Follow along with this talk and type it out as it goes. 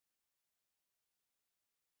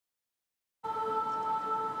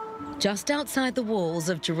Just outside the walls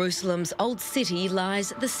of Jerusalem's Old City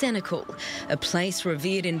lies the cenacle, a place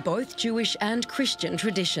revered in both Jewish and Christian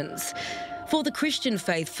traditions. For the Christian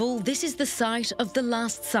faithful, this is the site of the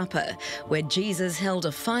Last Supper, where Jesus held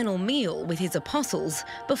a final meal with his apostles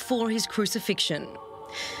before his crucifixion.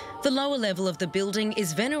 The lower level of the building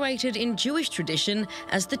is venerated in Jewish tradition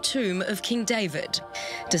as the tomb of King David.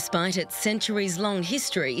 Despite its centuries-long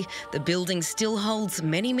history, the building still holds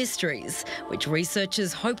many mysteries, which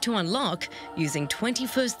researchers hope to unlock using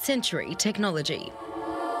 21st century technology.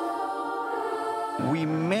 We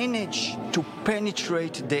managed to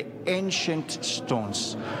penetrate the ancient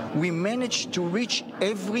stones. We managed to reach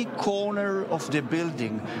every corner of the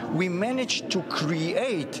building. We managed to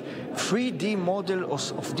create 3D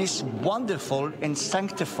models of this wonderful and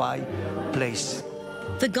sanctified place.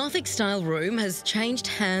 The Gothic-style room has changed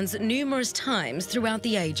hands numerous times throughout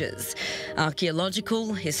the ages.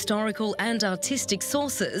 Archaeological, historical and artistic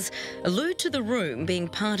sources allude to the room being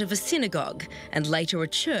part of a synagogue and later a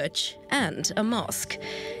church and a mosque.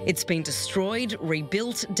 It's been destroyed,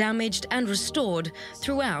 rebuilt, damaged and restored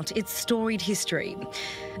throughout its storied history.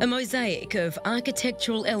 A mosaic of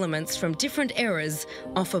architectural elements from different eras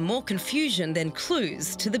offer more confusion than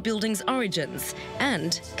clues to the building's origins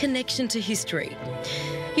and connection to history.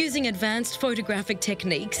 Using advanced photographic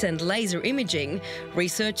techniques and laser imaging,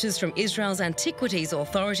 researchers from Israel's Antiquities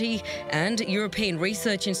Authority and European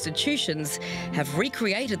research institutions have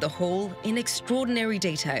recreated the hall in extraordinary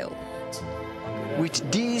detail. With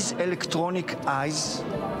these electronic eyes,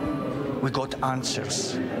 we got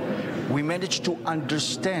answers. We managed to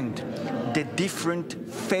understand the different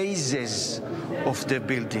phases of the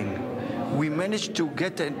building. We managed to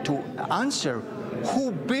get to answer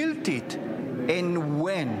who built it and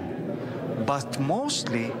when. But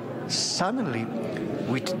mostly, suddenly,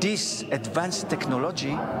 with this advanced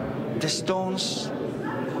technology, the stones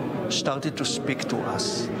started to speak to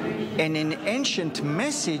us. And an ancient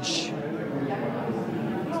message,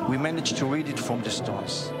 we managed to read it from the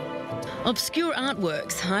stones. Obscure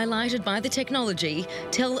artworks highlighted by the technology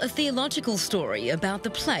tell a theological story about the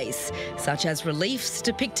place, such as reliefs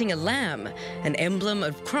depicting a lamb, an emblem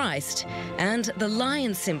of Christ, and the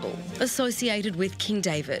lion symbol associated with King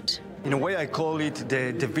David. In a way, I call it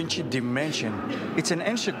the Da Vinci dimension. It's an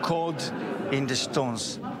ancient code in the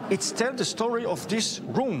stones. It tells the story of this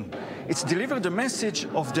room. It's delivered the message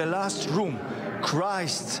of the last room.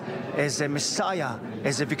 Christ as a Messiah,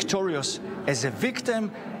 as a victorious, as a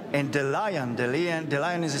victim, and the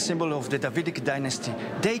lion is a symbol of the Davidic dynasty.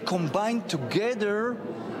 They combine together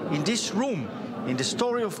in this room, in the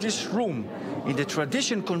story of this room, in the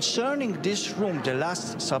tradition concerning this room, the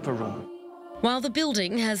Last Supper room. While the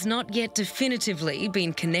building has not yet definitively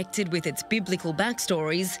been connected with its biblical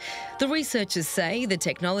backstories, the researchers say the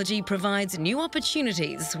technology provides new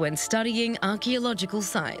opportunities when studying archaeological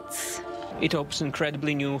sites. It opens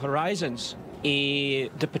incredibly new horizons.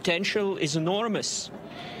 The potential is enormous.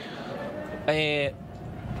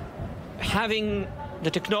 Having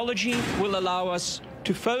the technology will allow us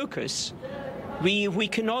to focus. We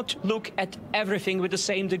cannot look at everything with the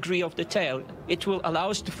same degree of detail. It will allow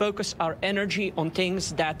us to focus our energy on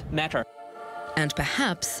things that matter. And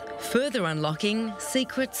perhaps further unlocking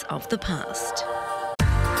secrets of the past.